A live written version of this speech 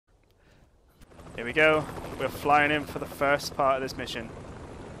Here we go. We're flying in for the first part of this mission.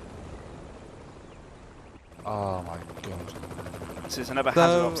 Oh my god. This is another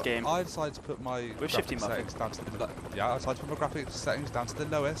HaZard Ops game. I decided to put my with Shifty muffin. settings down to the I decided to put my graphics settings down to the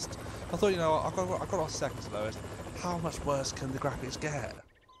lowest. I thought, you know, I got our second to lowest. How much worse can the graphics get?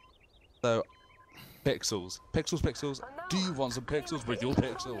 So, pixels. Do you want some pixels with your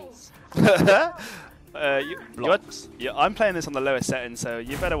pixels? I'm playing this on the lowest setting, so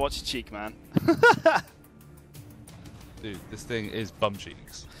you better watch your cheek, man. Dude, this thing is bum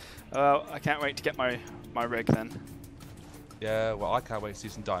cheeks. I can't wait to get my rig then. Yeah, well, I can't wait to see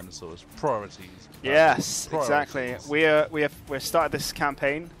some dinosaurs. Priorities. Yes, Priorities. exactly. We've started this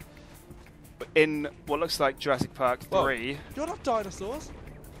campaign in what looks like Jurassic Park 3. Whoa, you're not dinosaurs.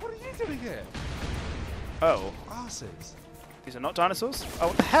 What are you doing here? Oh. Asses. These are not dinosaurs? Oh,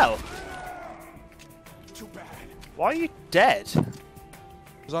 what the hell? Too bad. Why are you dead?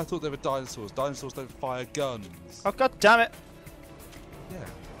 Because I thought they were dinosaurs. Dinosaurs don't fire guns. Oh, god damn it. Yeah.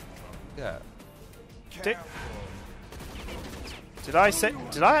 Yeah. Did I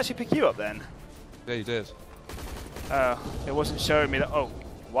actually pick you up then? Yeah, you did. It wasn't showing me that. Oh,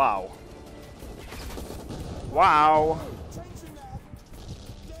 wow. Wow.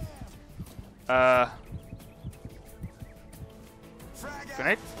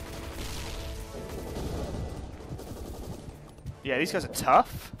 Grenade? Yeah, these guys are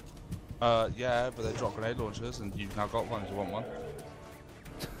tough. Yeah, but they drop grenade launchers, and you've now got one if you want one.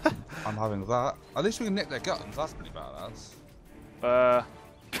 I'm having that. At least we can nick their guns. That's pretty badass.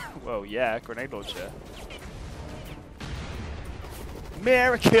 Well, yeah, grenade launcher.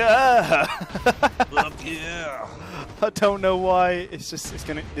 America! Look, yeah. I don't know why. This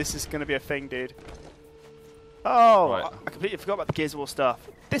is gonna be a thing, dude. Oh, Right. I completely forgot about the Gears of War stuff.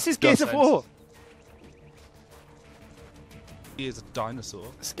 This is Gears of War. He is a dinosaur.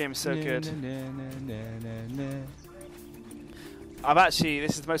 This game is so good. This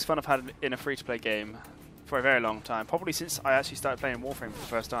is the most fun I've had in a free-to-play game for a very long time. Probably since I actually started playing Warframe for the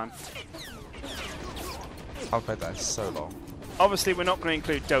first time. I've played that in so long. Obviously, we're not going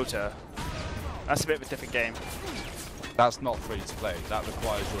to include Dota. That's a bit of a different game. That's not free to play. That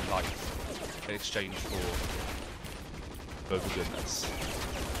requires your life in exchange for goodness.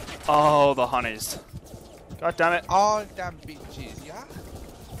 Oh, the honeys. God damn it. Oh, damn bitches, yeah?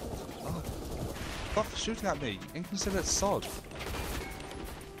 Oh. Stop shooting at me. Inconsiderate sod.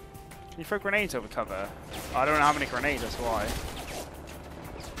 Can you throw grenades over cover? I don't have any grenades, that's why.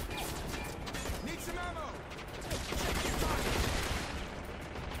 Need some ammo.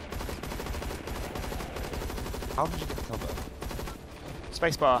 How did you get cover?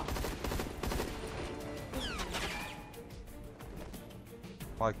 Spacebar.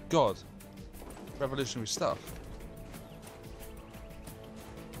 My god. Revolutionary stuff.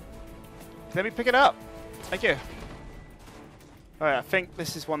 Let me pick it up. Thank you. Alright, I think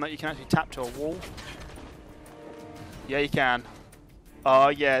this is one that you can actually tap to a wall. Yeah, you can. Oh,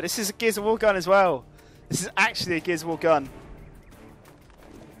 yeah, this is a Gears of War gun as well. This is actually a Gears of War gun.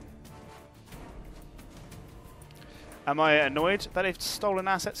 Am I annoyed that they've stolen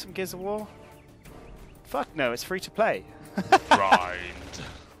assets from Gears of War? Fuck no, it's free to play. Grind.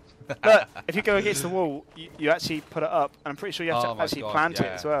 Look, if you go against the wall, you actually put it up, and I'm pretty sure you have to actually plant it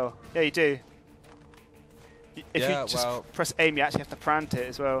as well. Yeah, you do. If you just press aim, you actually have to plant it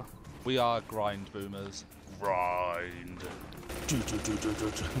as well. We are grind boomers. Grind.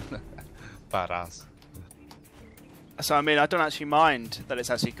 Badass. So, I mean, I don't actually mind that it's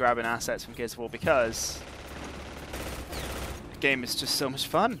actually grabbing assets from Gears of War because the game is just so much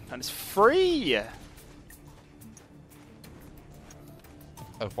fun, and it's free!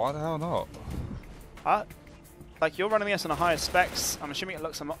 Oh, why the hell not? Like, you're running this on the highest specs. I'm assuming it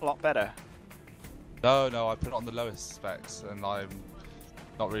looks a lot better. No, I put it on the lowest specs, and I'm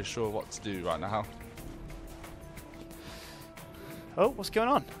not really sure what to do right now. Oh, what's going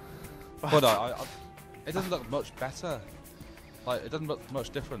on? Well, no, it doesn't look much better. Like, it doesn't look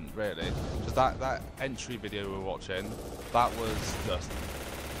much different, really. Just that entry video we were watching, that was just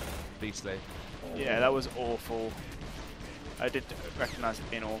beastly. Yeah, that was awful. I did recognise it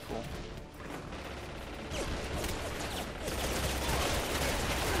being awful.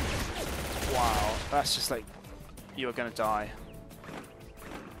 Wow, that's just like, you are gonna die.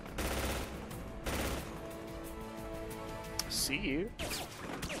 See you.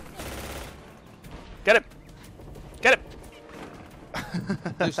 Get him! Get him!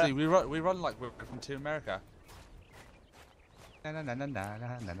 Literally, we run like we're from Team America. Na.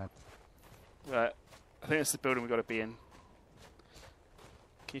 Right, I think it's the building we've got to be in.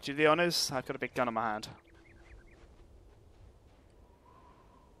 Can you do the honours? I've got a big gun on my hand.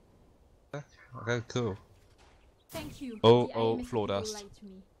 Okay, cool. Thank you. Oh, The oh, IMF floor people dust. lied to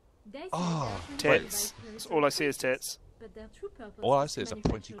me. They said Oh, they are tits. trying to That's buy all I see is tits. but their true purpose All I is see to is a pointy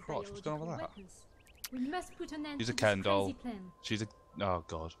manufacture crotch. What's going on with that? biological weapons. We must put an end She's to a this Ken doll. crazy plan. She's a. Oh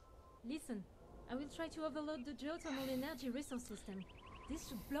god. Listen, I will try to overload the geothermal energy resource system. This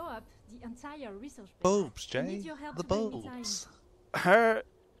should blow up the entire research base. Bulbs, I need Jay. your help The to buy me time. bulbs. Her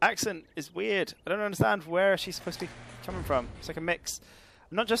accent is weird. I don't understand where she's supposed to be coming from. It's like a mix.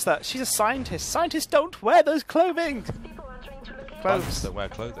 Not just that, she's a scientist. Scientists don't wear those clothing. Scientists Clothes. that wear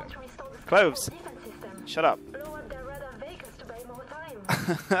clothing. Clothes. Shut up.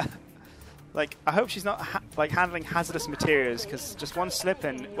 Like, I hope she's not like handling hazardous materials, because just one slip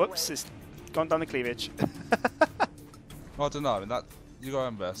and whoops, it's gone down the cleavage. Well, I don't know. I mean, that you gotta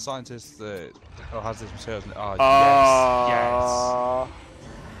remember, scientists that has this materials. Oh, yes,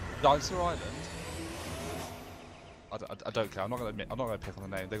 yes. Dinosaur Island. I don't care. I'm not gonna pick on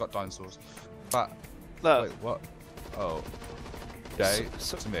the name. They got dinosaurs. But Look. wait, what? Oh, Jay,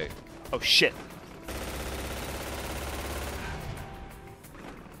 So- to me. Oh shit.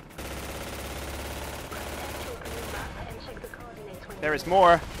 There is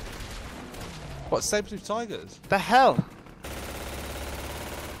more. What, saber-toothed tigers? The hell?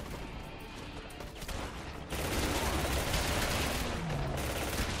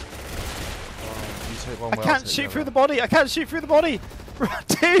 Oh, you take one I way, I'll can't take shoot the through other. the body. I can't shoot through the body.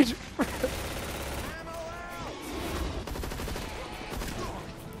 Dude.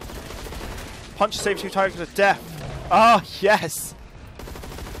 Punch save two tigers to death. Oh, yes.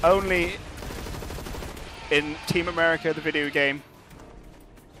 Only in Team America, the video game.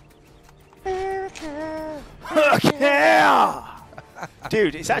 America.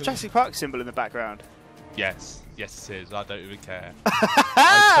 Dude, is that a Jurassic Park symbol in the background? Yes, yes it is. I don't even care.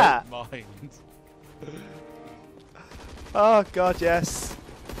 I don't mind. Oh god, yes.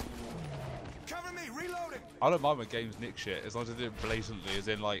 Cover me, reloading. I don't mind when games nick shit as long as they do it blatantly, as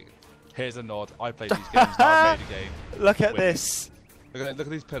in like, here's a nod. I played these games. Now I made a game. Look at Win. this. Look at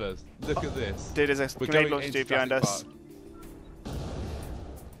these pillars. Look at this. Dude, there's a We're grenade going launcher into dude behind Jurassic us. Park.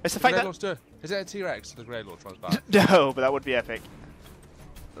 It's the fact Grenade that... launcher. Is it a T-Rex? The grenade launcher one's back. No, but that would be epic.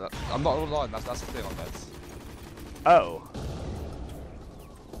 I'm not lying. That's the thing on this. Oh.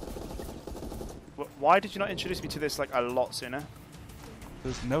 Why did you not introduce me to this like a lot sooner?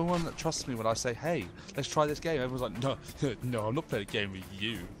 There's no one that trusts me when I say, "Hey, let's try this game." Everyone's like, "No, no, I'm not playing a game with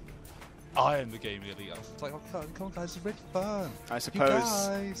you. I am the gaming elite." I was like, "Oh, come on, guys, it's really fun." I You suppose.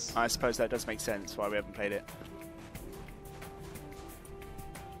 guys. I suppose that does make sense why we haven't played it.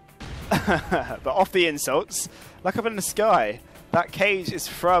 But off the insults, look up in the sky. That cage is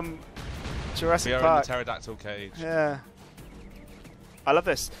from Jurassic We are Park. in the pterodactyl cage. Yeah. I love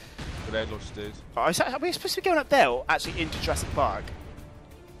this. Grenade launcher dude. Oh, are we supposed to be going up there or actually into Jurassic Park?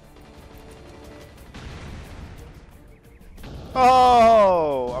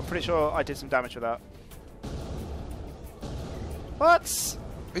 Oh! I'm pretty sure I did some damage with that. What?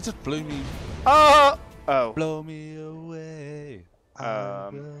 It just blew me. Oh! Oh. Blow me away. I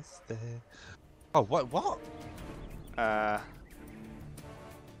will stay. Oh, what?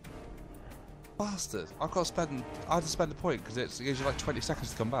 Bastard! I had to spend a point because it gives you like 20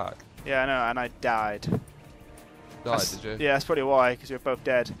 seconds to come back. Yeah, I know, and I died. Died, did you? Yeah, that's probably why, because we were both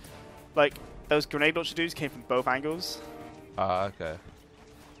dead. Like, those grenade launcher dudes came from both angles. Ah, okay.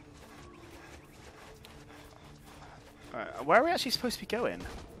 Alright, where are we actually supposed to be going?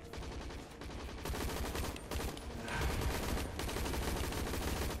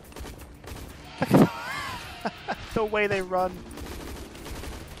 The way they run.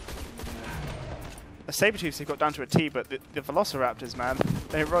 The Sabertooths have got down to a T, but the Velociraptors, man,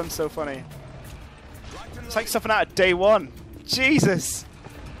 they run so funny. It's like something out of Day One. Jesus!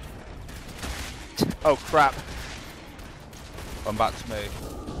 Oh crap. Come back to me.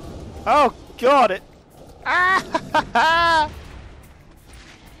 Oh god, it... Ah!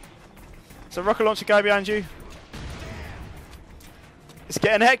 There's a rocket launcher guy behind you. It's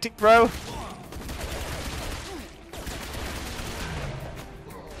getting hectic, bro.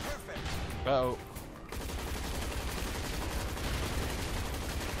 Oh.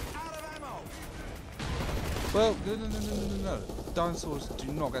 Out of ammo. Well, no. Dinosaurs do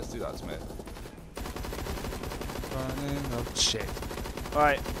not get to do that to me. Running. Oh, shit.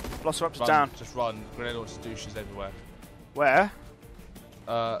 Right, Velociraptor's Run, down. just run. Grenade launcher douches everywhere. Where?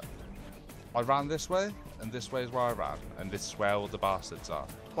 I ran this way, and this way is where I ran, and this is where all the bastards are.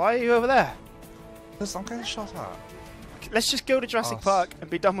 Why are you over there? Because I'm getting shot at. Let's just go to Jurassic Oh, Park and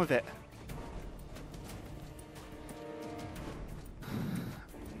be done with it.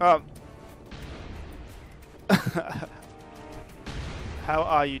 How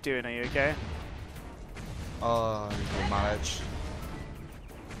are you doing? Are you okay? Oh, you will manage.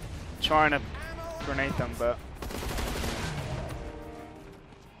 Trying to grenade them, but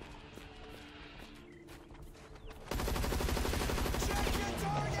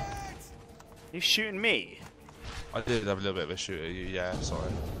you shooting me? I did have a little bit of a shoot at you, yeah, sorry.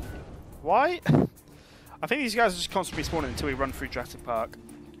 Why? I think these guys are just constantly spawning until we run through Jurassic Park.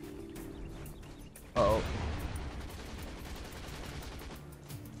 Uh-oh.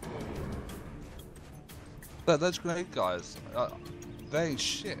 Those grenade guys, they ain't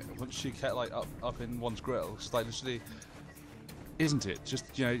shit once you get like up in one's grill. It's like literally, isn't it? Just,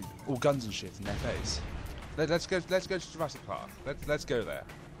 you know, all guns and shit in their face. Let's go to Jurassic Park. Let's go there,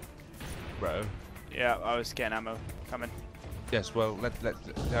 bro. Yeah, I was getting ammo coming. Yes, well, no,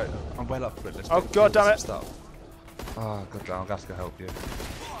 I'm well up for it. Let's Oh, get God damn some it. Stuff. Oh, god damn, I'm gonna have to go help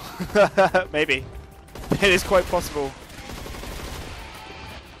you. Maybe. It is quite possible.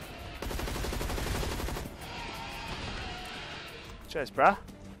 Cheers, bruh.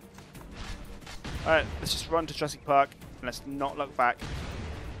 Alright, let's just run to Jurassic Park and let's not look back.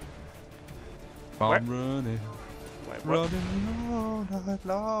 I'm running. Wait, what? Running all night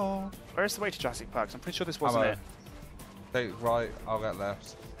long. Where's the way to Jurassic Park? 'Cause I'm pretty sure this wasn't it. Take right, I'll get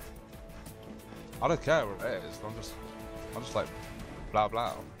left. I don't care what it is. I'm just like blah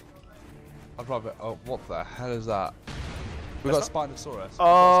blah. I'd rather. Oh, what the hell is that? We got a Spinosaurus.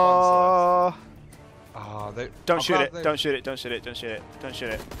 Oh! Ah, they. Don't shoot it! Don't shoot it! Don't shoot it! Don't shoot it! Don't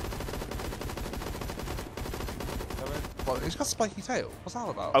shoot it! Well, he's got a spiky tail. What's that all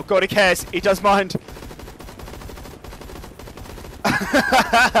about? Oh god, he cares! He does mind!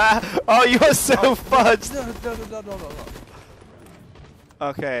 Oh, you are so fudged! No.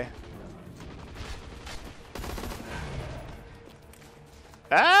 Okay.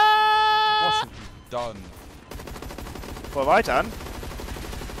 Ah! What have you done? What have I done?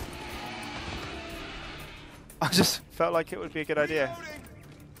 I just felt like it would be a good idea.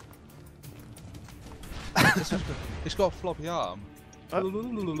 It's got a floppy arm. Ah!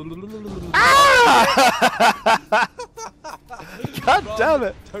 God Run. damn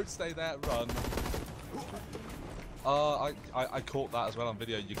it! Don't stay there, run. I caught that as well on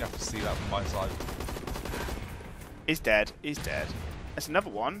video. You have to see that from my side. He's dead. He's dead. There's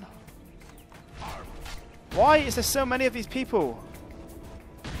another one. Why is there so many of these people?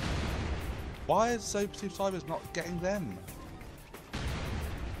 Why is Super Cybers not getting them?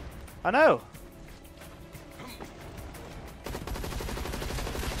 I know.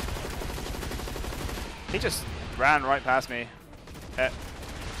 He just ran right past me.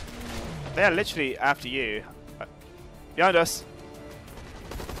 They are literally after you. Behind us.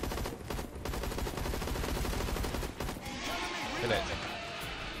 Kill it.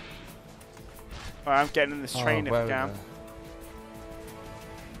 Alright, I'm getting in this train if where we are can. they?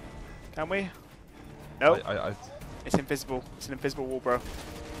 Can we? Nope. I It's invisible. It's an invisible wall, bro.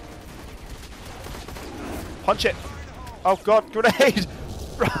 Punch it! Oh god, grenade!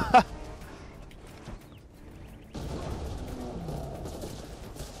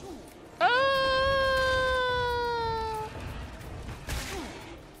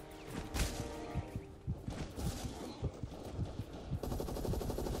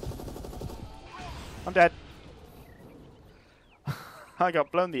 I'm dead. I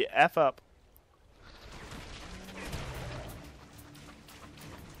got blown the F up.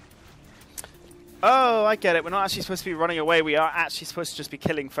 Oh, I get it. We're not actually supposed to be running away. We are actually supposed to just be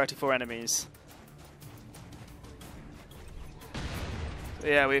killing 34 enemies. So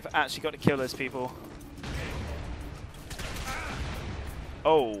yeah, we've actually got to kill those people.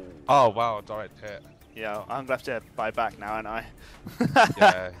 Oh. Oh wow, direct hit. Yeah, I'm left to buy back now, aren't I?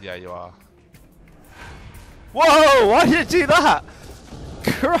 yeah, you are. Whoa! Why did it do that?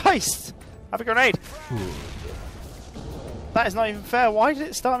 Christ! Have a grenade. That is not even fair. Why did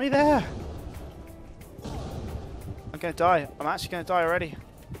it start me there? I'm gonna die. I'm actually gonna die already.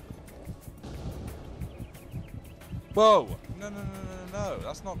 Whoa! No,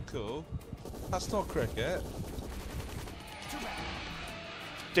 that's not cool. That's not cricket.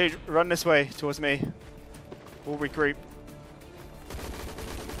 Dude, run this way towards me. We'll regroup.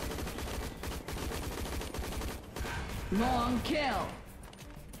 Long kill.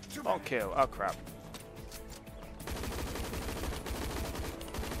 Long kill. Oh crap.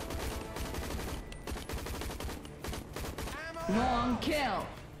 Long kill.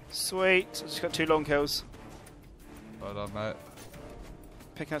 Sweet. So just got 2 long kills. Well done, mate.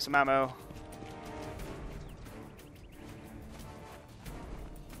 Picking up some ammo.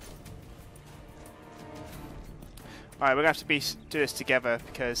 Alright, we're gonna have to do this together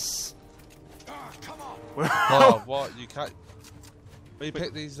because Come on. we're Oh, what? You can't. When you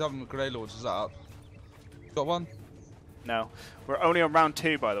pick these grenade launchers up, got one? No. We're only on round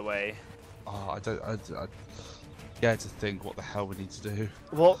 2, by the way. Oh, I get to think what the hell we need to do.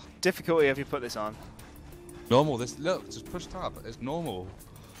 What difficulty have you put this on? Normal. This look, just push tab. It's normal.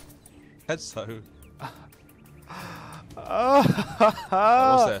 Head so.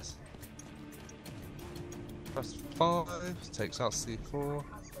 What's this? Press 5. Takes out C4.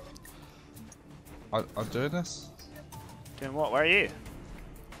 I'm doing this. Doing what? Where are you?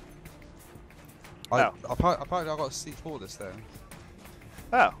 Apparently I got a C4 this thing.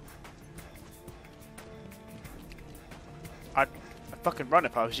 Oh. I'd fucking run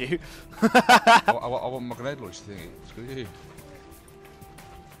if I was you. I want my grenade launcher thingy. Screw you.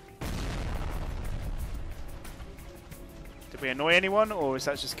 Did we annoy anyone, or is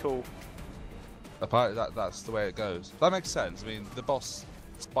that just cool? Apparently that's the way it goes. That makes sense. I mean, the boss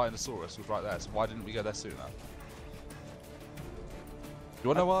Spinosaurus was right there, so why didn't we go there sooner? You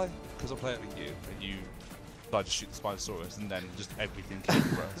wanna know why? Because I'm playing with you, and you tried to shoot the Spinosaurus, and then just everything killed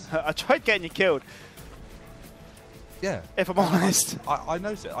for us. I tried getting you killed. Yeah. If I'm honest. I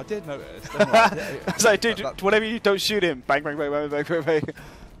noticed it. I did notice. I was like, dude, whatever you don't shoot him. Bang, bang, bang, bang, bang, bang, bang.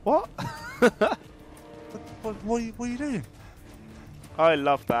 What? what are you doing? I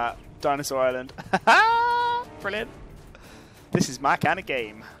love that. Dinosaur Island. Brilliant. This is my kind of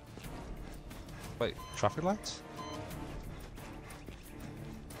game. Wait, traffic lights?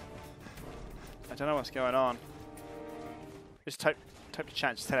 I don't know what's going on. Just type the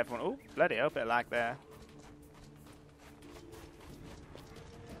chat, just tell everyone, oh, bloody hell, bit of lag there.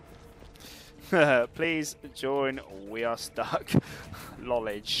 Please join, we are stuck.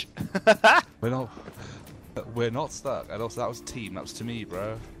 Lollage. We're not stuck. And also that was team, that was to me,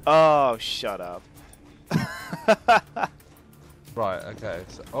 bro. Oh, shut up. Right, okay.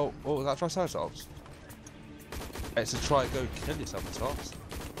 So, oh, that Triceratops. It's a try go kill yourself, Tops.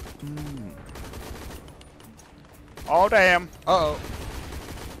 Oh, damn. Uh-oh.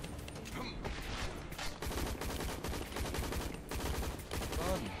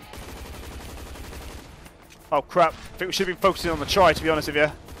 Run. Oh, crap. I think we should be focusing on the try, to be honest with you.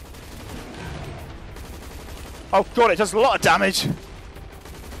 Oh, God, it does a lot of damage.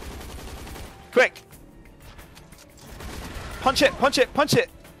 Quick. Punch it, punch it, punch it.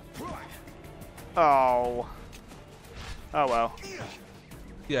 Oh. Oh, well.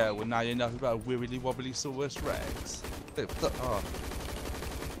 Yeah, well now you know about wibbly wobbly Saurus Rex. Oh.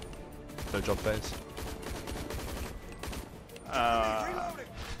 No job face. I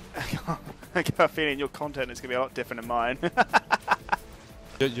get a feeling your content is going to be a lot different than mine.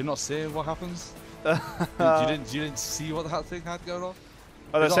 You're not seeing what happens? you didn't see what that thing had going on?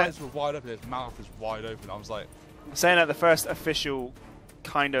 Oh, his eyes were wide open, his mouth was wide open. I was like... Saying that the first official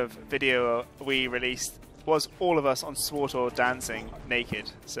kind of video we released was all of us on Swartor dancing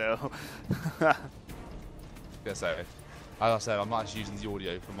naked, so... As I said, I'm not actually using the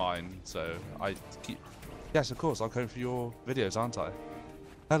audio for mine, so I keep... Yes, of course, I'm going for your videos, aren't I?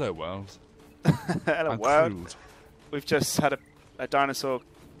 Hello, world. Hello, I'm world. crude. We've just had a dinosaur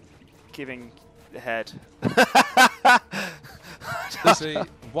giving the head. Literally,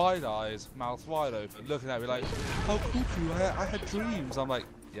 wide eyes, mouth wide open, looking at me like, how cool you, I had dreams. I'm like,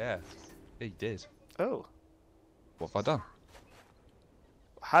 yeah, you did. Oh. What have I done?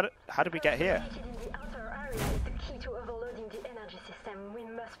 How did we get here? The outer area is the key to overloading the energy system. We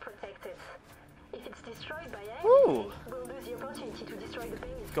must protect it. If it's destroyed by enemy, Ooh. we'll lose the opportunity to destroy the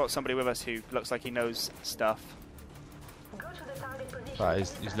base. Got somebody with us who looks like he knows stuff. Go to the target position. Right,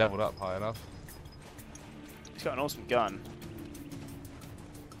 he's leveled up high enough. He's got an awesome gun.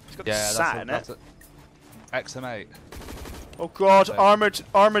 He's got the Yeah, sat in it. that's it. XM8. Oh god, Yeah.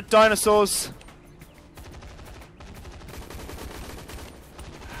 armored dinosaurs.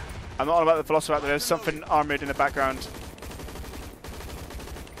 I'm not on about the Velociraptor, there's something armored in the background.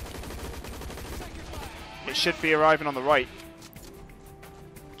 It should be arriving on the right.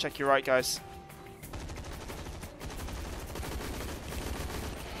 Check your right, guys.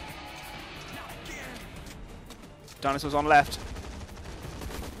 Dinosaurs on left.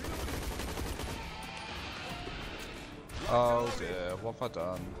 Oh dear, what have I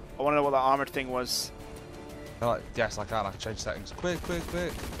done? I want to know what that armored thing was. Yes, I can change settings. Quick.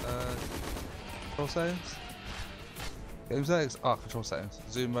 Control settings? Game settings? Ah, control settings.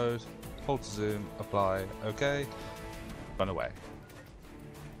 Zoom mode, hold to zoom, apply, okay. Run away.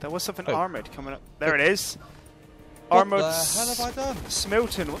 There was something Oh. armored coming up. There it is. Armored What the hell have I done?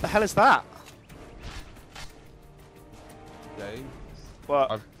 Smilton. What the hell is that? Dave,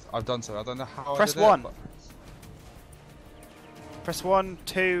 What? I've done so. I don't know how Press I did 1. it, but Press 1,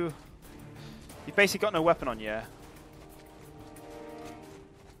 2. You've basically got no weapon on you.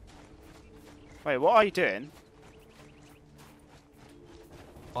 Wait, what are you doing?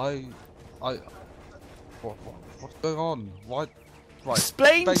 What's going on? Why? Right.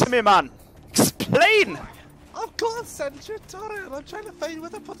 Explain to me, man! Explain! I've got a sentry turret. I'm trying to find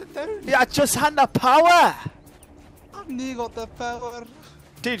where to put it down. Yeah, just hand the power! I've nearly got the power.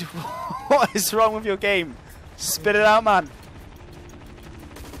 Dude, what is wrong with your game? Spit it out, man.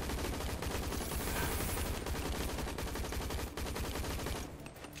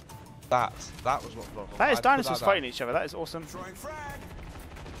 That was what wrong. That is dinosaurs fighting each other. That is awesome. Throwing frag.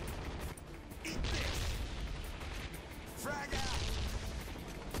 Eat this. Frag out.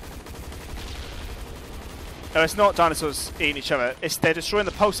 No, it's not dinosaurs eating each other. It's they're destroying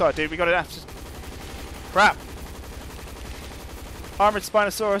the pulsar, dude. We got it after. Crap. Armored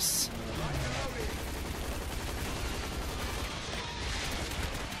Spinosaurus.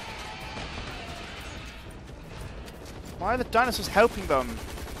 Why are the dinosaurs helping them?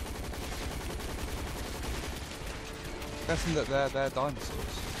 Guessing that they're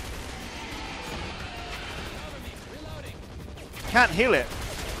dinosaurs. Can't heal it.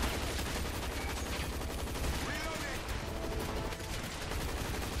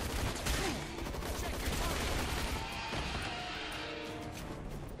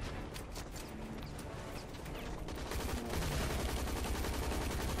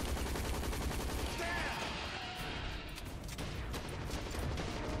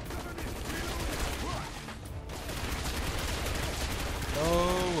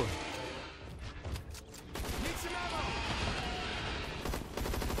 Oh. Need some ammo.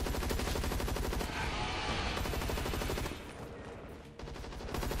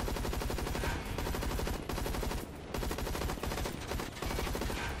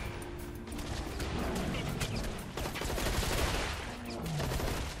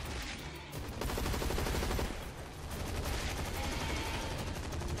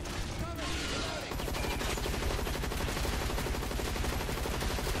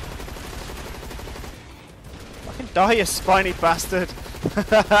 Fucking die, you spiny bastard.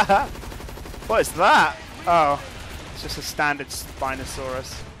 What is that? Oh, it's just a standard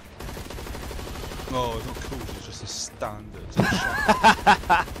Spinosaurus. No, it's not cool. It's just a standard.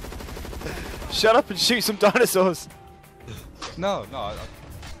 Shut up and shoot some dinosaurs. No. I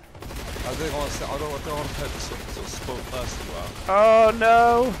don't want to. I don't want to play this sort of spoiled person. Well. Oh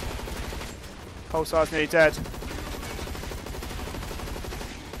no! Pulsar's nearly dead.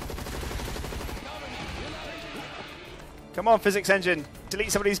 Come on, physics engine.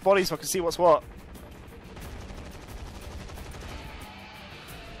 Delete some of these bodies so I can see what's what.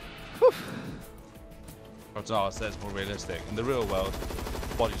 Whew. Or no, I'd say it's more realistic. In the real world,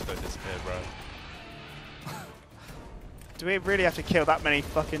 bodies don't disappear, bro. Do we really have to kill that many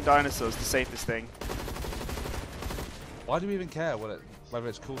fucking dinosaurs to save this thing? Why do we even care whether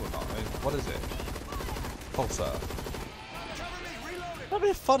it's cool or not? I mean, what is it? Pulsar. That'd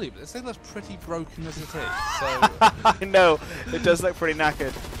be funny, but this thing looks pretty broken as it is. So I know, it does look pretty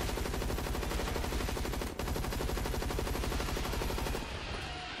knackered.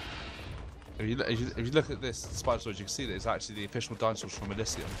 if you look at this Spinosaurus, you can see that it's actually the official dinosaurs from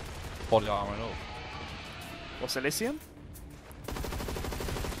Elysium, body armor and all. What's Elysium?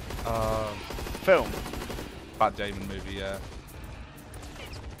 Film. Film. Matt Damon movie, yeah.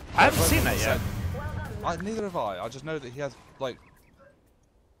 I haven't seen that yet. Neither have I. I just know that he has like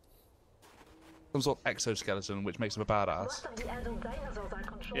some sort of exoskeleton which makes him a badass. Most of the adult dinosaurs are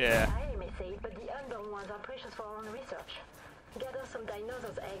controlled Yeah. by IMSA, but the unborn ones are precious for our own research. Gather some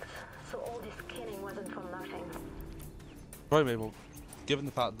dinosaurs' eggs, so all this killing wasn't for nothing. Probably made more, given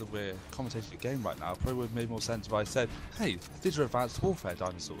the fact that we're commentating a game right now, probably would have made more sense if I said, hey, these are advanced warfare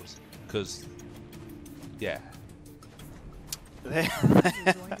dinosaurs. Because, yeah.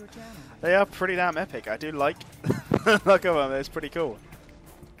 They are pretty damn epic. I do like look at them. It's pretty cool.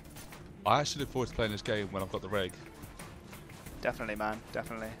 I actually look forward to playing this game when I've got the rig. Definitely, man.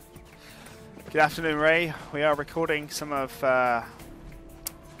 Definitely. Good afternoon, Ray. We are recording some of The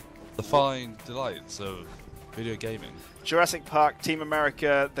fine delights of video gaming. Jurassic Park Team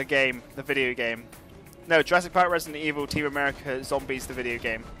America, the game, the video game. No, Jurassic Park Resident Evil Team America Zombies, the video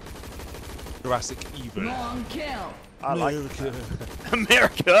game. Jurassic Evil. Long kill. I like that.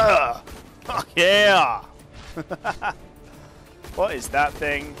 America! Oh, yeah! What is that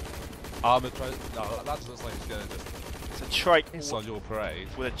thing? No, that just looks like it's going to just It's a trike piss on your parade.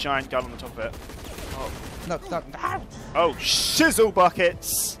 with a giant gun on the top of it. Oh, no. Oh, shizzle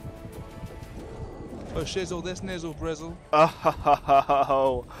buckets! Oh, shizzle, this nizzle, brizzle.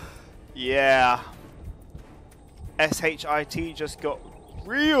 Oh, yeah. SHIT just got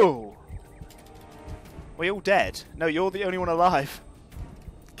real. We all dead? No, you're the only one alive.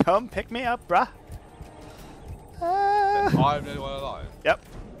 Come pick me up, bruh. I'm the only one alive. Yep.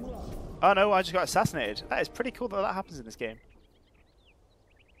 Oh no, I just got assassinated. That is pretty cool that that happens in this game.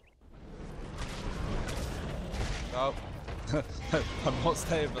 No. I'm not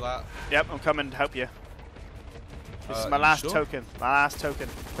staying for that. Yep, I'm coming to help you. This is my You last sure? token. My last token.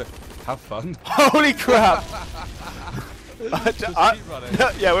 Have fun. Holy crap! Just keep running.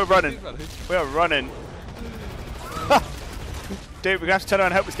 Yeah, we're running. Keep running. We are running. Dude, we're gonna have to turn around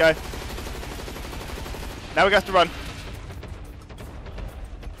and help this guy. Now we have to run.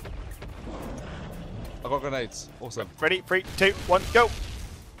 I got grenades. Awesome. Ready? 3, 2, 1, go! Oh,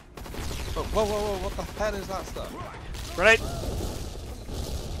 whoa, whoa, whoa! What the hell is that stuff? Grenade!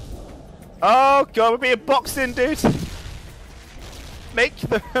 Oh god, we're being boxed in, dude! Make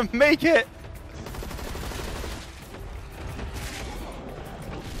it!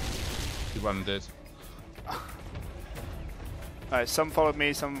 Keep running, dude. Alright, some followed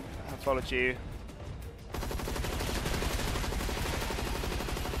me, some have followed you.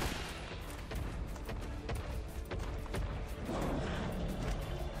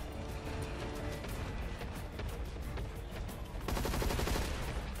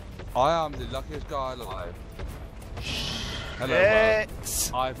 I am the luckiest guy alive. Hello, world.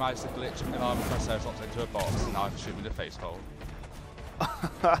 It's... I've managed to glitch an armor triceratops into a box, and now I can shoot me in the face hole.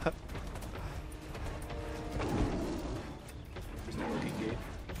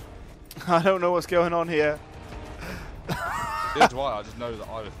 I don't know what's going on here. Neither do I just know that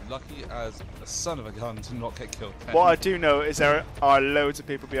I was lucky as a son of a gun to not get killed. What I do know is there are loads of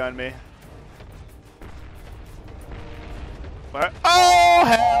people behind me. Where? Oh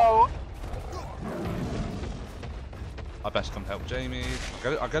hell! I best come help Jamie.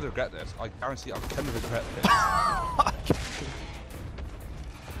 I'm gonna regret this. I guarantee I'm gonna regret this.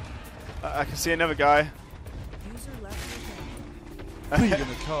 I can see another guy. Who are you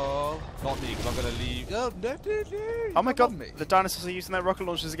gonna call? Not me, because I'm gonna leave. Oh, no, no, no. Oh my Come god, on, me. the dinosaurs are using their rocket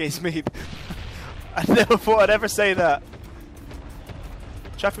launchers against me. I never thought I'd ever say that.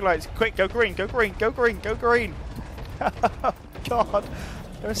 Traffic lights, quick, go green, go green, go green, go green. God,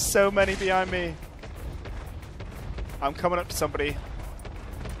 there are so many behind me. I'm coming up to somebody.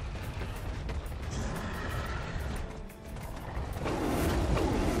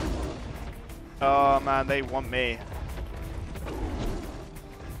 Oh man, they want me.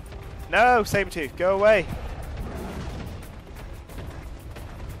 No, Sabretooth, go away.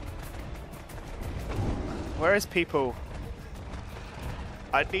 Where is people?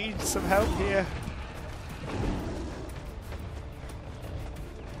 I need some help here.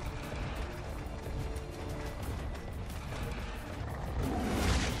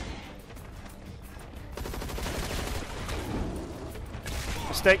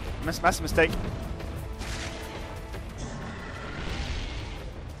 Mistake, massive mistake.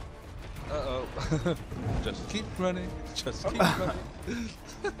 Uh-oh. Just keep running. Just keep running.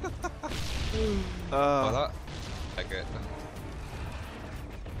 Like that. Like it.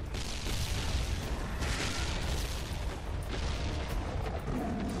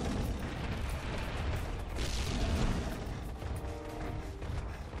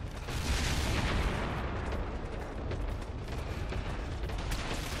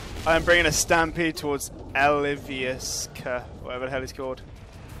 I'm bringing a stampede towards Eliviuska, whatever the hell it's called.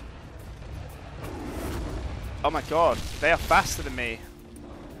 Oh my god, they are faster than me.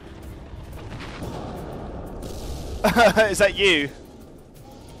 Is that you?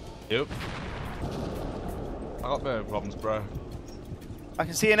 Yep. I got no problems, bro. I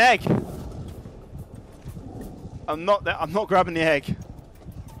can see an egg. I'm not grabbing the egg.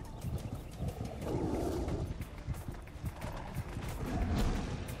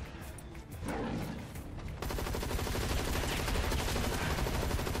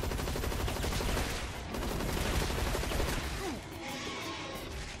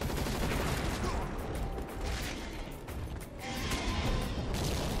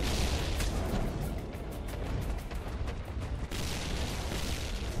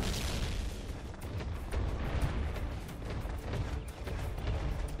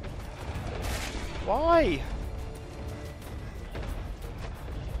 Why?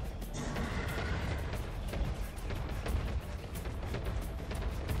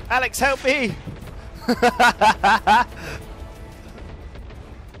 Alex, help me! I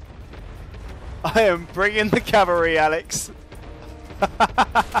am bringing the cavalry, Alex.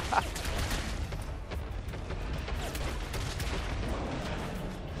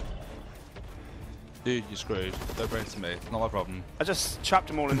 Dude, you're screwed. Don't bring it to me. Not my problem. I just trapped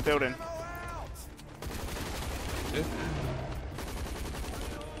them all in the building. Dude.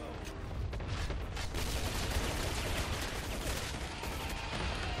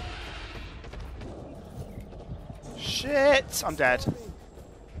 shit! I'm dead.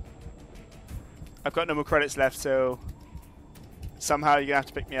 I've got no more credits left, so somehow you're gonna have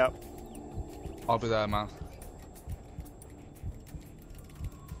to pick me up. I'll be there, man.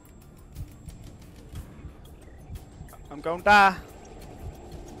 I'm gonna die.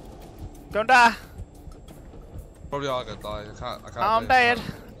 Gonna die. Probably are gonna die. I can't. I'm do dead. it.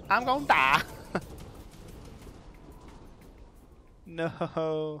 I'm gonna die.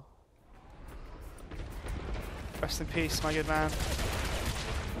 No. Rest in peace, my good man.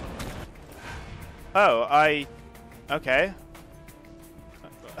 Oh, okay.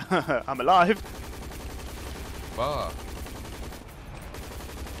 I'm alive. Wow.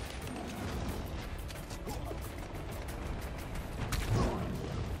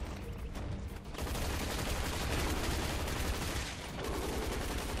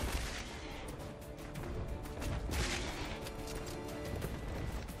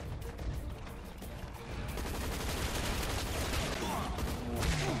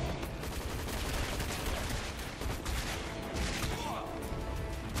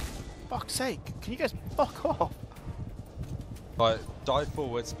 Fuck's sake, can you guys fuck off? Right, dive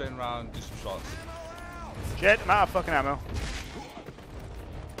forward, spin around, do some shots. Shit, I'm out of fucking ammo.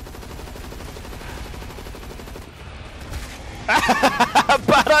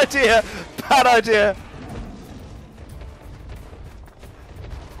 Bad idea! Bad idea!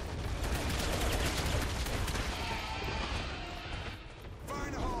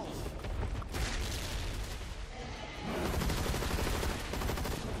 Find a hole.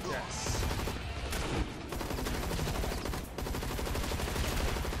 Yes.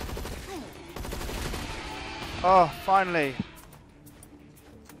 Oh, finally.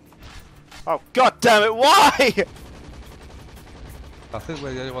 Oh, god damn it, why? I think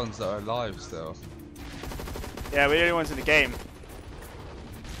we're the only ones that are alive still. Yeah, we're the only ones in the game.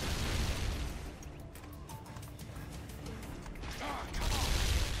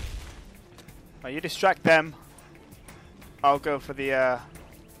 Well, you distract them. I'll go for the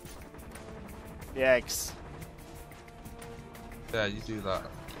eggs. Yeah, you do that.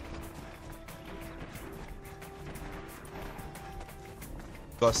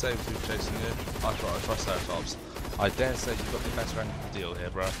 Gotta say, between chasing you, I trust Ceratops. I dare say you've got the best friend deal here,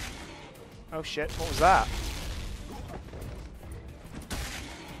 bro. Oh shit, what was that?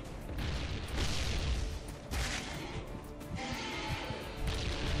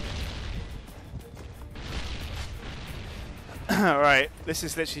 Alright, this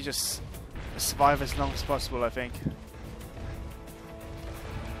is literally just survive as long as possible, I think.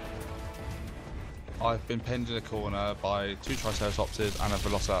 I've been pinned in a corner by 2 Triceratopses and a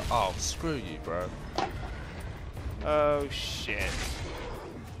Velociraptor. Oh, screw you, bro. Oh shit.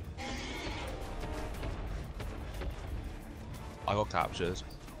 I got captured.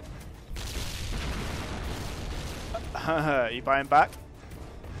 You buying back?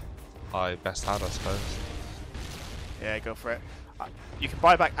 I best had, I suppose. Yeah, go for it. You can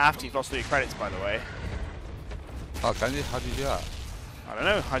buy back after you've lost all your credits, by the way. Oh, can you? How do you do that? I don't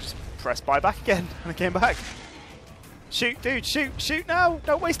know, I just pressed buy back again and I came back. Shoot, dude, shoot, shoot now!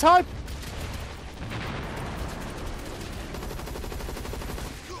 Don't waste time!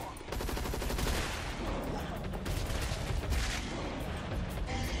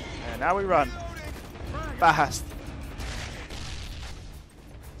 And now we run. Fast.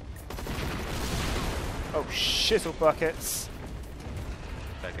 Oh, shizzle buckets.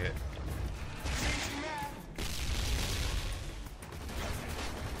 Take it.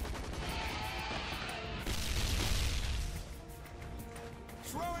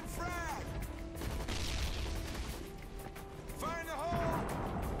 Throwing frag. Find a hole.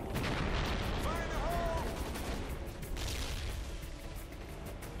 Find a hole.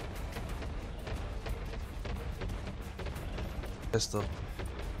 Pistol.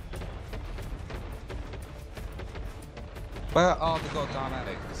 Where are the goddamn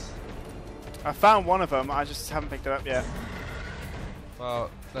eggs? I found one of them, I just haven't picked it up yet. Well,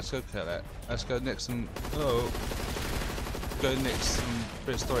 let's go kill it. Let's go nick some. Oh. Go nick some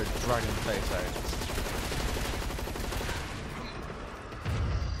prehistoric dragon face eggs.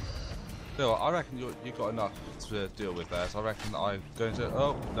 Bill, I reckon you got enough to deal with there, so I reckon I'm going to.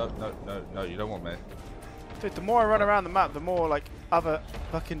 Oh, no, you don't want me. Dude, the more I run around the map, the more like other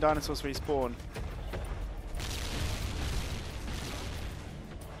fucking dinosaurs respawn.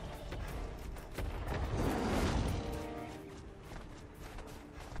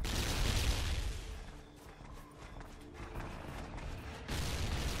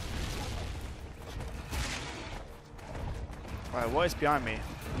 Right, what is behind me?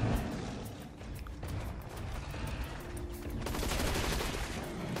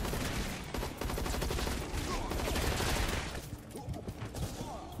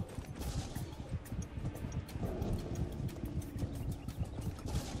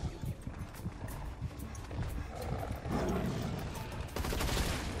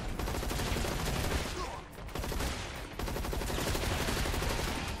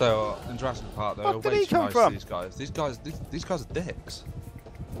 So in Jurassic Park, they were Fuck did way he too come nice from? to these guys. These guys are dicks.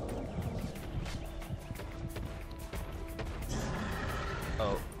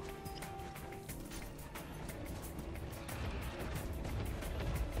 Oh.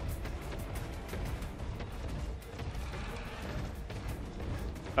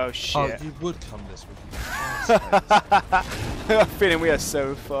 Oh shit. Oh, you would come this week. I'm feeling we are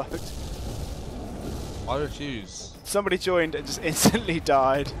so fucked. I refuse. Somebody joined and just instantly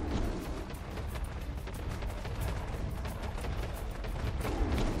died.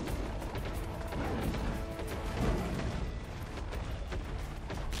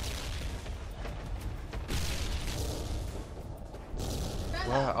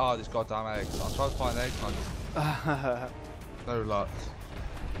 Where are these goddamn eggs? I'm trying to find eggs and I just... no luck.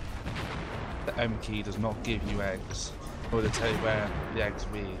 The M key does not give you eggs. Or to tell you where the eggs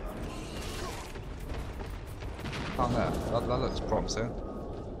be. Oh no, that looks promising.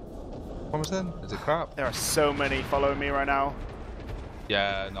 Promising? Is it crap? There are so many following me right now.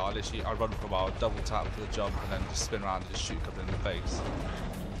 Yeah, no, I run for a while, double tap for the jump and then just spin around and just shoot a couple in the face.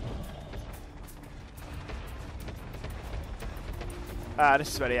 Ah,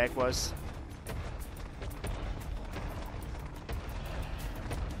 this is where the egg was.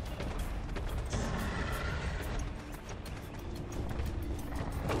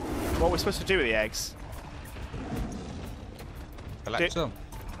 What are we supposed to do with the eggs? Collect them.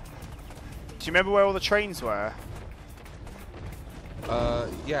 Do you remember where all the trains were?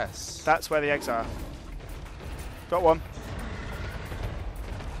 Yes. That's where the eggs are. Got one.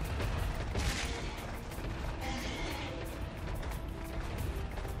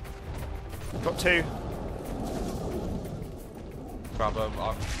 Got two. Grab them.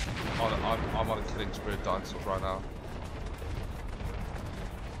 I'm on a killing spree of dinosaurs right now.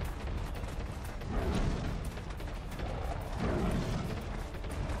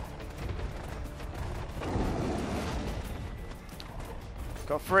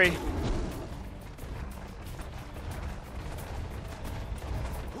 Got three.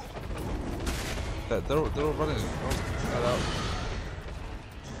 They're all running. Hello.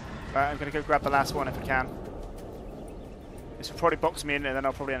 Right, I'm gonna go grab the last one if I can. This will probably box me in and then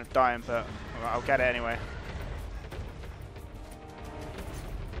I'll probably end up dying, but I'll get it anyway.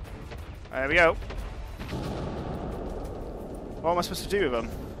 There we go. What am I supposed to do with them?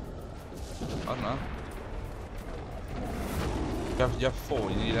 I don't know. You have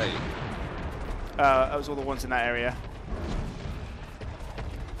 4, you need 8. That was all the ones in that area.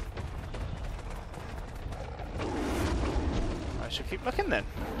 I should keep looking then.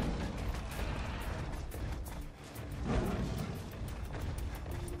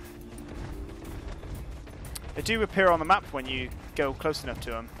 They do appear on the map when you go close enough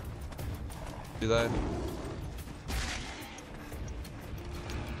to them. Do they?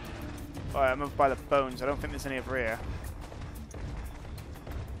 Alright, I'm over by the bones. I don't think there's any over here.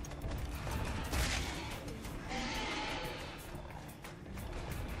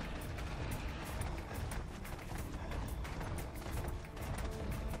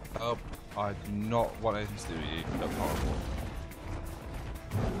 Oh, I do not want anything to do with you. That's horrible.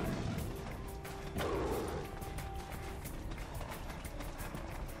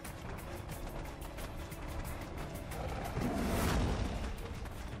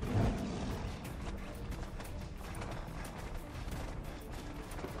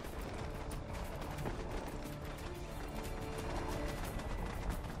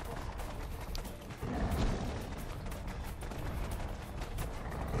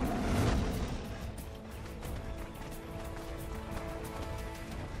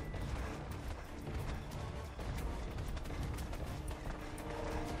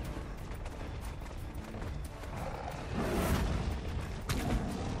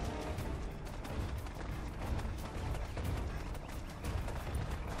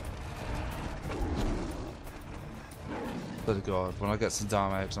 Bloody God, when I get some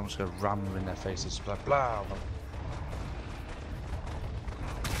damn eggs, I'm just going to ram them in their faces. Blah, blah, blah.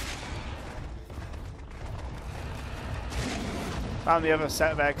 Found the other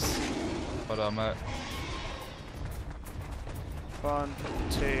set of eggs. Hold on, mate. 1,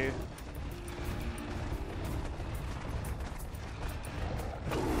 2.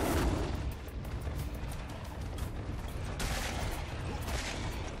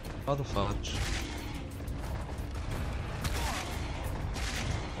 Oh, the fudge.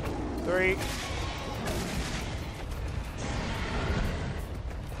 3.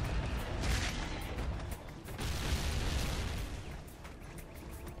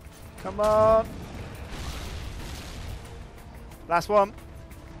 Come on. Last one.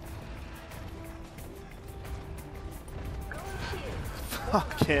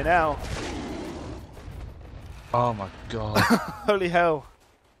 Fucking hell. Oh my god. Holy hell.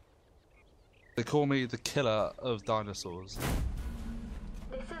 They call me the killer of dinosaurs.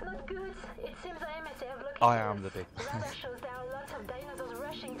 This is not good. It seems the MSA have located I am us. the big Radar shows there are lots of dinosaurs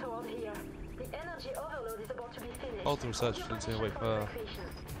rushing toward here. The energy overload is about to be finished. Hold the research Hold your until position we for evacuation.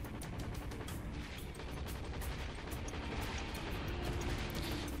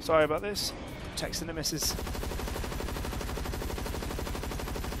 Sorry about this. Texting the missus.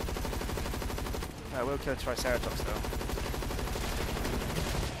 I will kill a Triceratops though.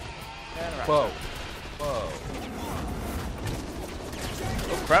 And a raptor. Whoa. Whoa.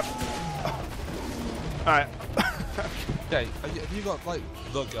 Oh crap. Alright. Okay, have you got like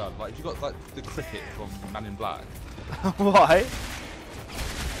the gun? Like, have you got like the cricket from Man in Black? Why?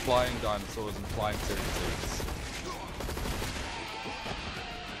 Flying dinosaurs and flying centipedes.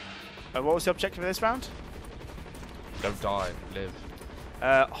 What was the objective of this round? Don't die, live.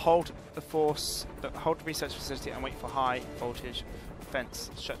 Hold the force, hold the research facility and wait for high voltage fence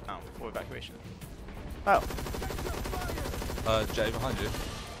shutdown before evacuation. Oh. Jay, behind you.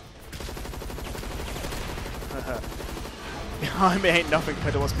 Behind me ain't nothing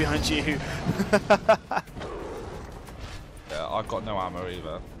compared to what's behind you. Yeah, I've got no ammo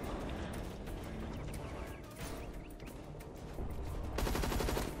either.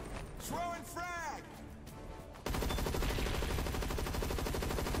 Throwing frag.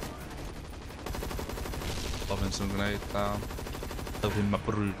 Lobbing some grenades down. Helping my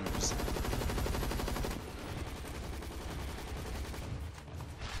bruise.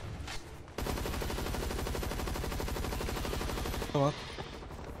 Come on.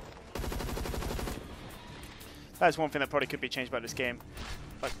 That's one thing that probably could be changed about this game.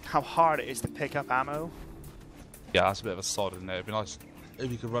 Like how hard it is to pick up ammo. Yeah, that's a bit of a sod in there. It'd be nice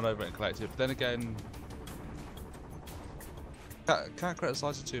if you could run over it and collect it. But then again, can't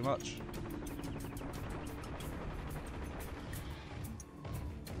criticise it too much.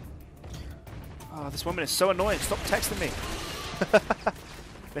 Oh, this woman is so annoying. Stop texting me.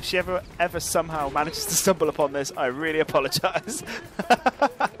 If she ever somehow manages to stumble upon this, I really apologise.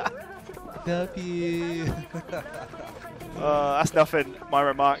 Love you. That's nothing. My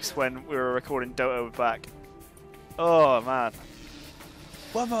remarks when we were recording Dota were back. Oh man.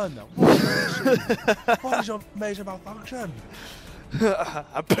 Woman, what is your major malfunction?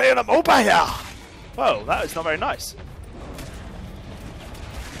 I'm playing a mobile here. Oh, that is not very nice.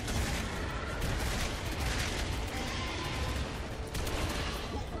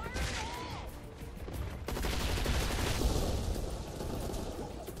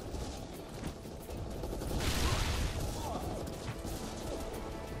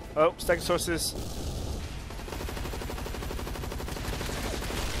 Oh, Stegosaurus.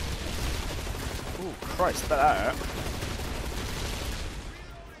 Oh, Christ, that out.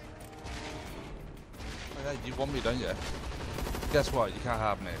 Oh, yeah, you want me, don't you? Guess what? You can't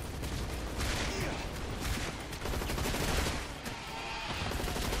have me.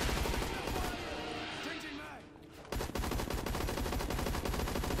 Changing mag.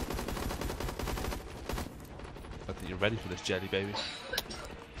 I think you're ready for this jelly, baby.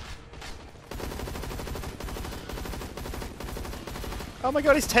 Oh my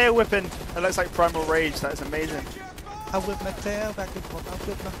god, he's tail whipping. That looks like Primal Rage. That is amazing. I whip my tail back and forth. I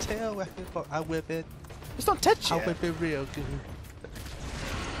whip my tail back and forth. I whip it. It's not touch I yet. whip it real good.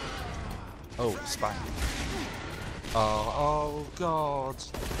 Oh, spank. Oh god.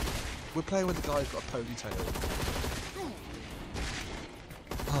 We're playing with the guy who's got a ponytail.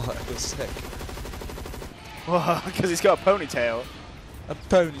 Oh, that feels sick. Whoa, because he's got a ponytail. A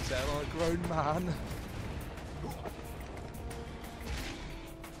ponytail on a grown man.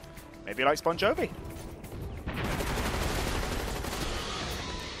 Maybe like Bon Jovi.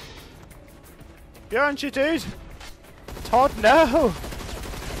 Behind you, dude. Todd, no.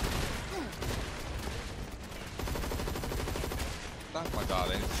 That's my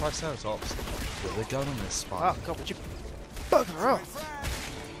darling. Triceratops. With a gun on his spine. Oh god, would you bugger up?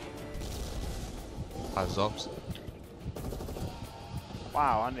 HaZard.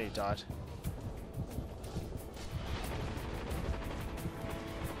 Wow, I nearly died.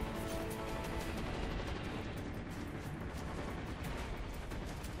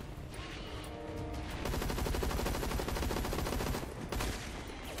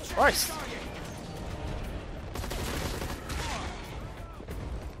 Christ!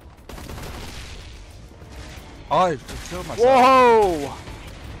 I just killed myself. Whoa!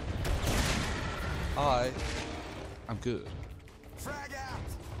 I'm good. Frag out.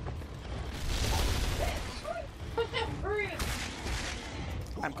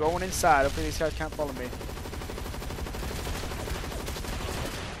 I'm going inside. Hopefully these guys can't follow me.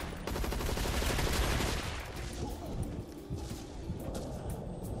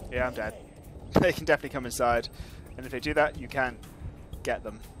 yeah, I'm dead. They can definitely come inside. And if they do that, you can't get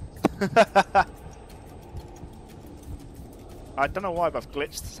them. I don't know why, but I've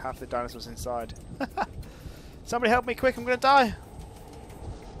glitched half the dinosaurs inside. Somebody help me quick, I'm gonna die.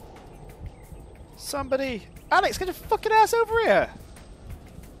 Somebody. Alex, get your fucking ass over here.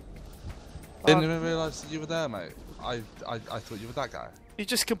 Didn't even realise that you were there, mate. I thought you were that guy. You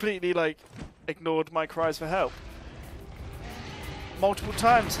just completely, like, ignored my cries for help. Multiple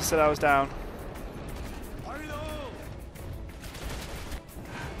times I said I was down. Hurry the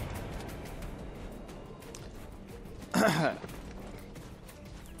hole!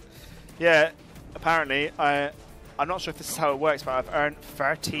 Yeah, apparently, I'm not sure if this is how it works, but I've earned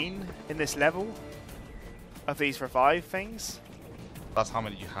 13 in this level of these revive things. That's how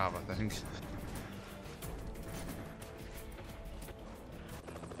many you have, I think.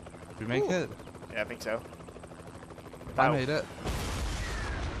 Did we make it? Yeah, I think so. I Ow. made it.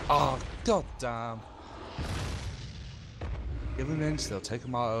 Oh, god damn. Give them in still, take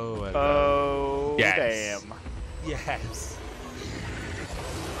them out. Oh, Yes. damn. Yes.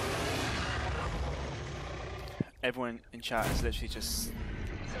 Everyone in chat is literally just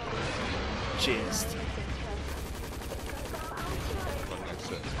cheersed.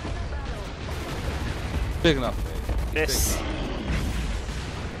 Big enough, mate. This.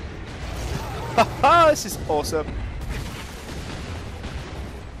 Haha, this is awesome.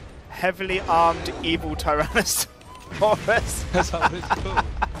 Heavily armed evil Tyrannosaurus. That's how it's cool.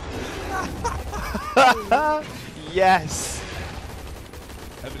 Yes.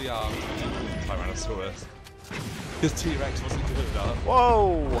 Heavily armed Tyrannosaurus. Because T-Rex wasn't good enough.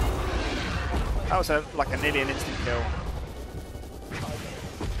 Whoa. That was like nearly an instant kill.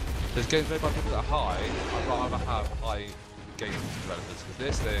 There's games made by people that are high. I'd rather have high game developers because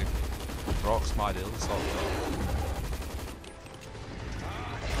this thing rocks my little soul.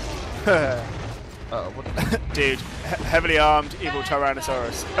 What? Dude, heavily armed evil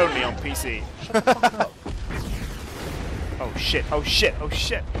Tyrannosaurus, only on PC. Oh shit, oh shit, oh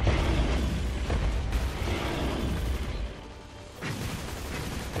shit.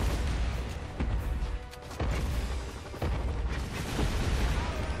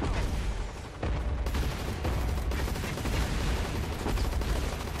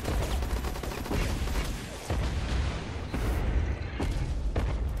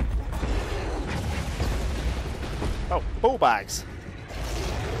 Oh, ball bags.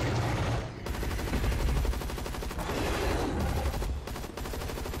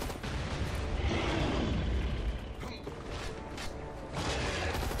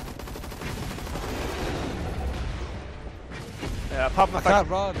 Yeah, apart from I the fact can't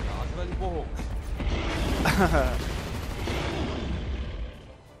run. I can only walk.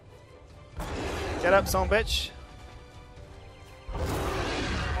 Get up, son bitch.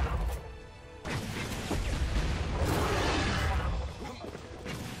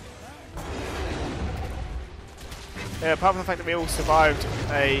 Yeah, apart from the fact that we all survived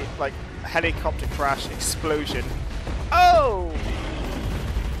a helicopter crash explosion. Oh!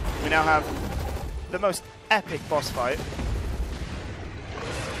 We now have the most epic boss fight.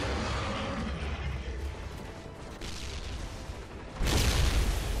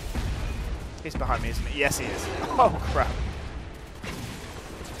 He's behind me, isn't he? Yes, he is. Oh, crap.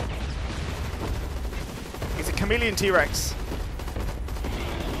 He's a chameleon T-Rex.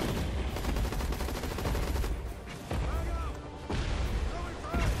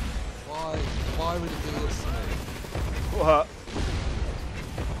 Why would it do this to me? What?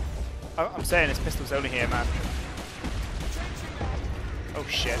 I'm saying this pistol's only here, man. Oh,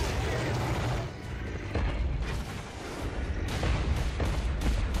 shit.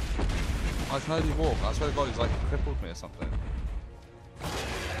 I can only walk. I swear to God, he's like crippled me or something.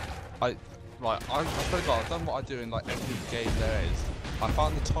 I swear to God, I've done what I do in like every game there is. I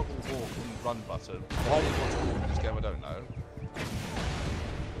found the toggle walk and run button. Why do you want to walk in this game? I don't know.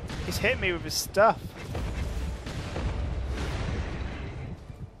 He's hitting me with his stuff.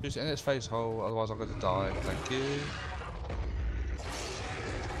 Just in its face hole, otherwise I'm going to die. Thank you.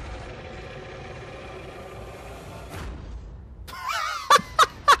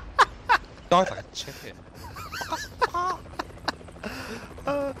 Died like a chicken.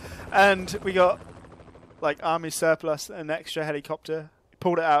 And we got like army surplus, an extra helicopter.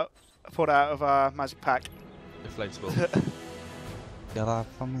 Pulled it out of our magic pack. Inflatable. Your love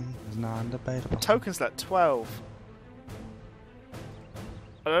for me is non-debatable. Tokens at 12.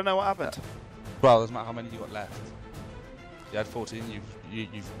 I don't know what happened. Well, doesn't matter how many you got left. You had 14.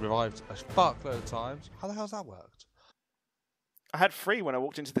 You've revived a fuckload of times. How the hell's that worked? I had 3 when I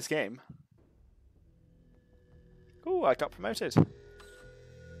walked into this game. Ooh, I got promoted.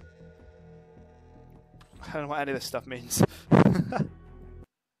 I don't know what any of this stuff means.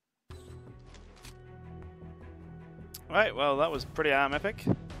 Right, well, that was pretty epic.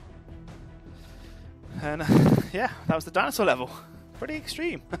 And yeah, that was the dinosaur level. Pretty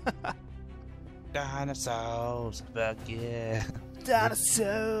extreme. Dinosaurs, fuck yeah.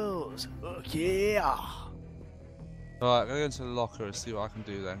 Dinosaurs, fuck yeah. Alright, I'm gonna go into the locker and see what I can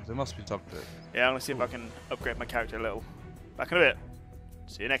do then, because there must be something. Yeah, I'm gonna see if I can upgrade my character a little. Back in a bit.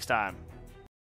 See you next time.